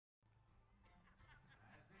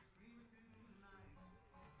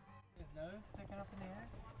nose sticking up in the air?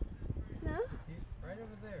 No? He's right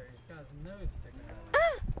over there. He's got his nose sticking out.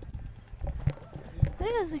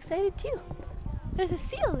 Layla's excited too. There's a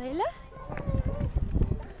seal, Layla.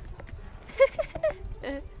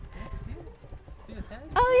 See his head?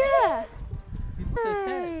 Oh yeah. He put his head.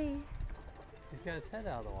 Hey. He's got his head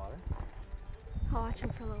out of the water. I'll watch him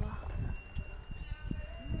for a little while.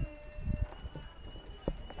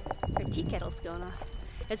 Our tea kettle's going off.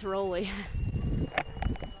 It's rolly.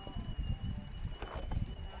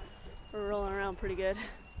 We're rolling around pretty good.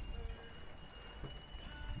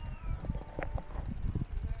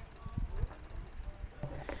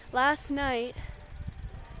 Last night,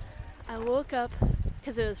 I woke up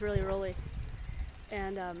because it was really rolly,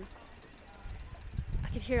 and I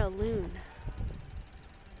could hear a loon.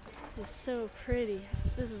 It was so pretty.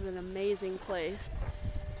 This is an amazing place.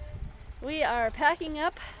 We are packing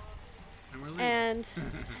up, And we're leaving. and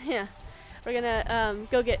yeah, we're gonna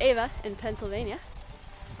go get Ava in Pennsylvania,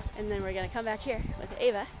 and then we're gonna come back here with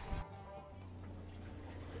Ava.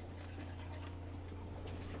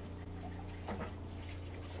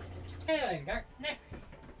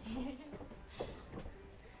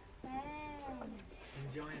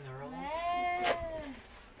 Enjoying the roll?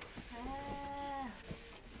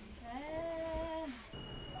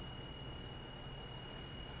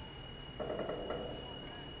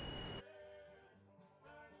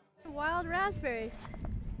 Wild raspberries.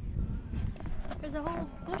 There's a whole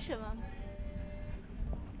bush of them.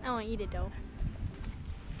 I won't eat it though.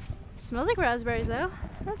 It smells like raspberries though.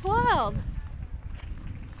 That's wild.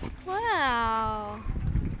 Wow.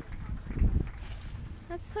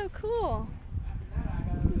 That's so cool.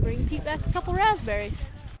 Bring Pete back a couple raspberries.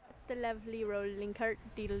 The lovely rolling cart,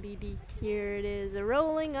 deedle-dee-dee. Here it is,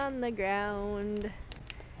 rolling on the ground.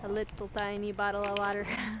 A little tiny bottle of water.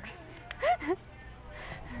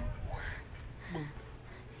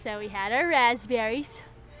 So we had our raspberries.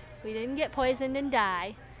 We didn't get poisoned and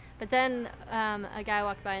die. But then a guy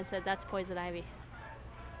walked by and said, that's poison ivy.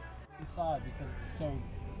 Inside because it's so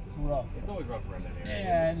rough. It's always rough around that area.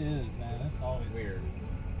 Yeah, it is, man. It's always Weird.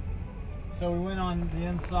 So we went on the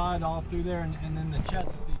inside all through there and then the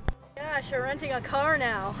Chesapeake. Gosh, we're renting a car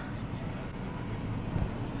now.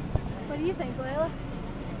 What do you think, Layla?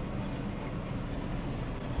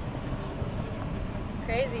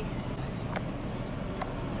 Crazy.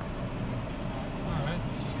 Alright,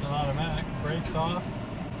 it's just an automatic. Brakes off.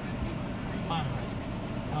 I don't know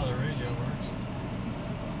how the radio works.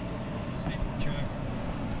 Safety check.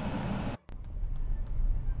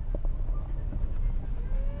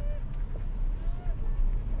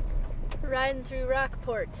 Riding through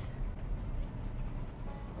Rockport.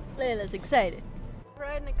 Layla's excited.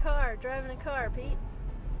 Riding a car, driving a car, Pete.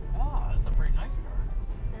 Oh, that's a pretty nice car.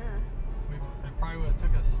 Yeah. It probably would have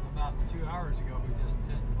took us about 2 hours ago. We just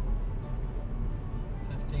did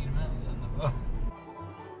 15 minutes in the boat.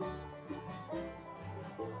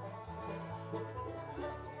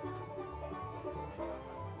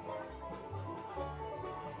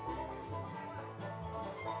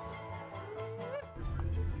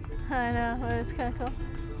 I know, but it's kind of cool.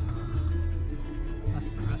 That's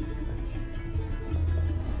the rest of the fish.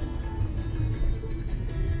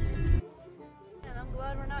 And I'm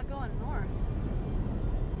glad we're not going north.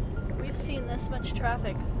 We've seen this much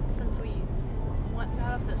traffic since we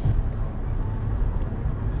got off this,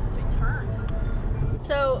 since we turned.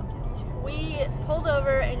 So we pulled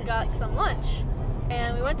over and got some lunch,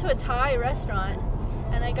 and we went to a Thai restaurant,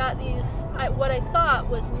 and I got these, what I thought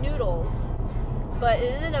was noodles, but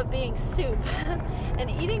it ended up being soup. And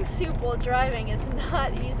eating soup while driving is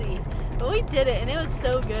not easy, but we did it, and it was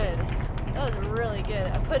so good. That was really good.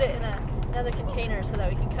 I put it in another container so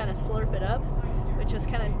that we can kind of slurp it up, which was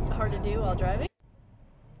kind of hard to do while driving.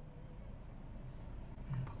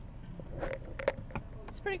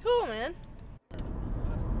 It's pretty cool, man.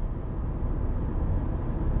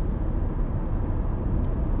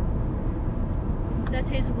 That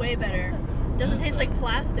tastes way better. Doesn't taste like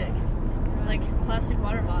plastic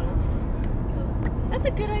water bottles. That's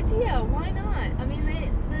a good idea. Why not? I mean,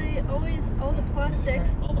 they always, all the plastic.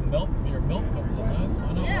 All the milk, your milk comes in those.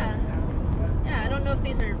 Why not? Yeah. Yeah, I don't know if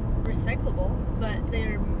these are recyclable, but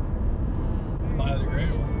they're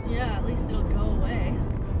Biodegradable. yeah, at least it'll go away.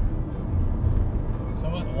 So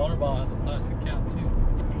what? The water bottle has a plastic cap too.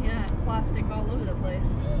 Yeah, plastic all over the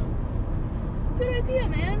place. Yeah. Good idea,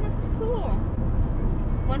 man. This is cool.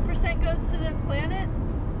 1% goes to the planet.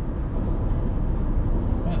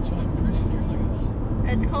 Wow, it's really pretty in here. Look at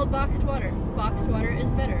this. It's called boxed water. Boxed water is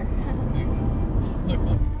better. Look.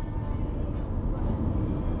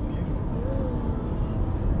 Beautiful.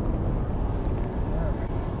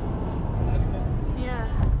 Yeah.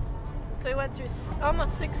 went through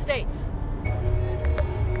almost 6 states.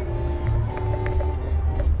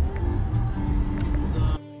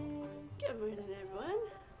 Good morning, everyone.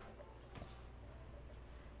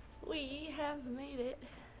 We have made it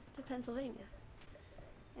to Pennsylvania,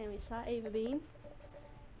 and we saw Ava Bean,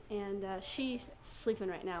 and she's sleeping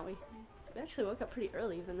right now. We actually woke up pretty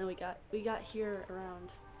early, even though we got here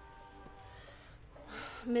around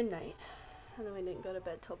midnight, and then we didn't go to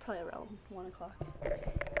bed till probably around 1 o'clock.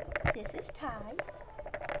 This is Ty.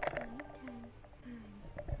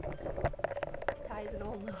 Ty's an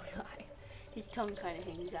old little guy. His tongue kind of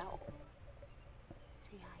hangs out.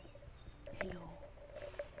 Say hi. Hello.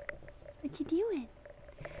 What you doing?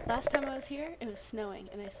 Last time I was here, it was snowing,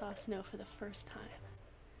 and I saw snow for the first time.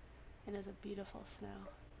 And it was a beautiful snow.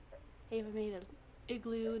 Ava made an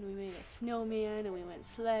igloo, and we made a snowman, and we went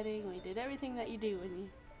sledding, and we did everything that you do when you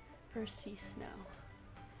first see snow.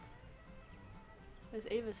 It was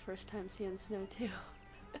Ava's first time seeing snow, too.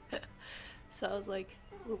 So I was like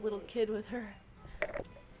a little kid with her.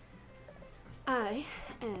 I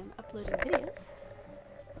am uploading videos,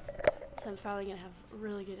 so I'm probably going to have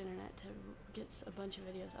really good internet to get a bunch of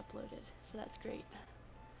videos uploaded, so that's great.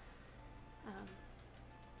 I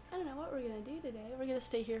don't know what we're going to do today. We're going to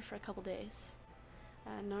stay here for a couple days.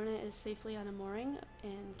 Norna is safely on a mooring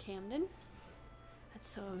in Camden. That's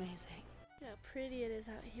so amazing. Look how pretty it is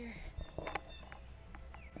out here.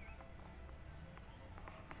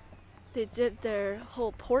 They did their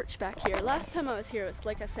whole porch back here. Last time I was here, it was,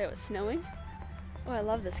 like I said, it was snowing. Oh, I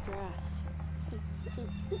love this grass.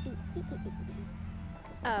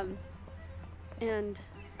 And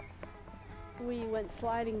we went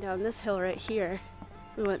sliding down this hill right here.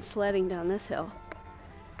 We went sledding down this hill.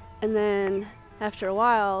 And then after a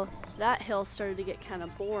while, that hill started to get kind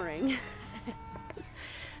of boring.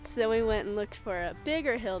 So we went and looked for a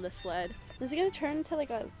bigger hill to sled. Is it going to turn into like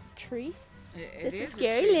a tree? It this is is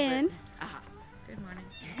Scary Lynn. Good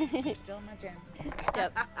morning. You're still in my gym.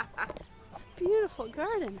 Yep. It's a beautiful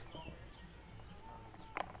garden.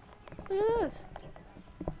 Look at this.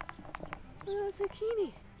 Look at the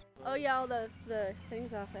zucchini. Oh yeah, all the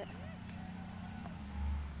things off it.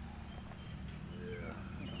 Yeah.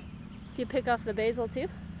 Do you pick off the basil too?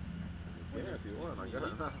 Yeah, if you want. I got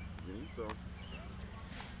enough. You need some.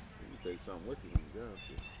 You can take some with you when you go.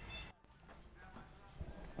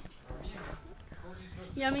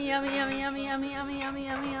 Yummy, yummy, yummy, yummy, yummy, yummy, yummy,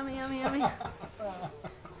 yummy, yummy, yummy, yummy.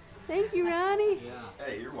 Thank you, Ronnie. Yeah.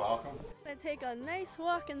 Hey, you're welcome. I'm gonna take a nice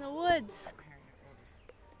walk in the woods.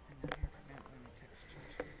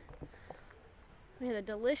 We had a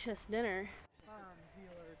delicious dinner.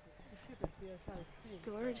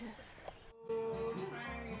 Gorgeous.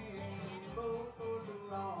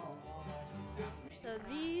 So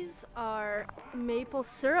these are maple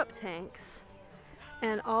syrup tanks.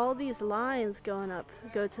 And all these lines go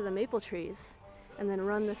to the maple trees and then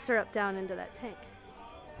run the syrup down into that tank.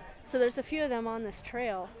 So there's a few of them on this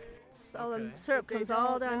trail. All the syrup comes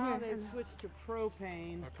all down here. They've switched to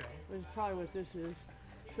propane. Okay. Is probably what this is.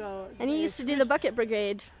 So. And you used to do the bucket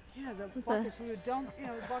brigade. Yeah, the buckets. We would dump,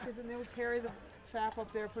 the buckets, and they would carry the sap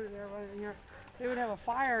up there, put it there, right in here. They would have a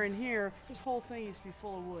fire in here. This whole thing used to be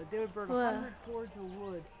full of wood. They would burn 100 cords of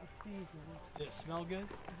wood a season. Did it smell good?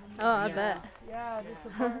 Oh, I bet. Yeah, just to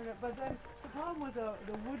burn it. But then the problem with the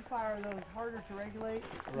wood fire, though, is harder to regulate.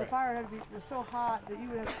 Right. The fire had to be was so hot that you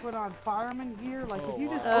would have to put on fireman gear. Like if you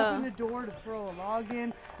just opened the door to throw a log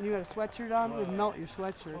in and you had a sweatshirt on, it would melt your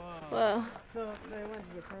sweatshirt. Wow. So they went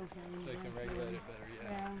to the propane. So they can regulate it better,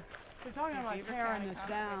 yeah. They're talking about tearing this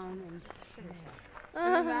down.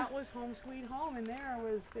 And that was Home Sweet Home. And there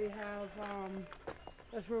was, they have,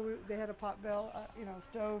 that's where they had a potbelly,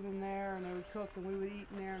 stove in there, and they would cook, and we would eat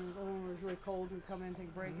in there, and when it was really cold, we'd come in and take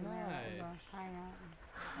a break in there. It was a hangout.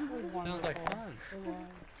 It was wonderful. Sounds like fun. It was.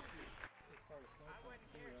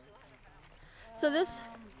 So this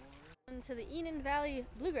to the Enon Valley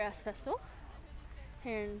Bluegrass Festival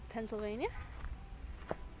here in Pennsylvania.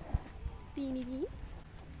 Beanie Bean.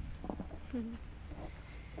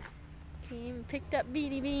 Came and picked up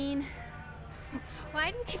Beanie Bean.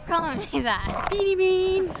 Why do you keep calling me that? Beanie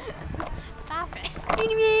Bean. Stop it.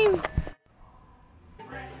 Beanie Bean.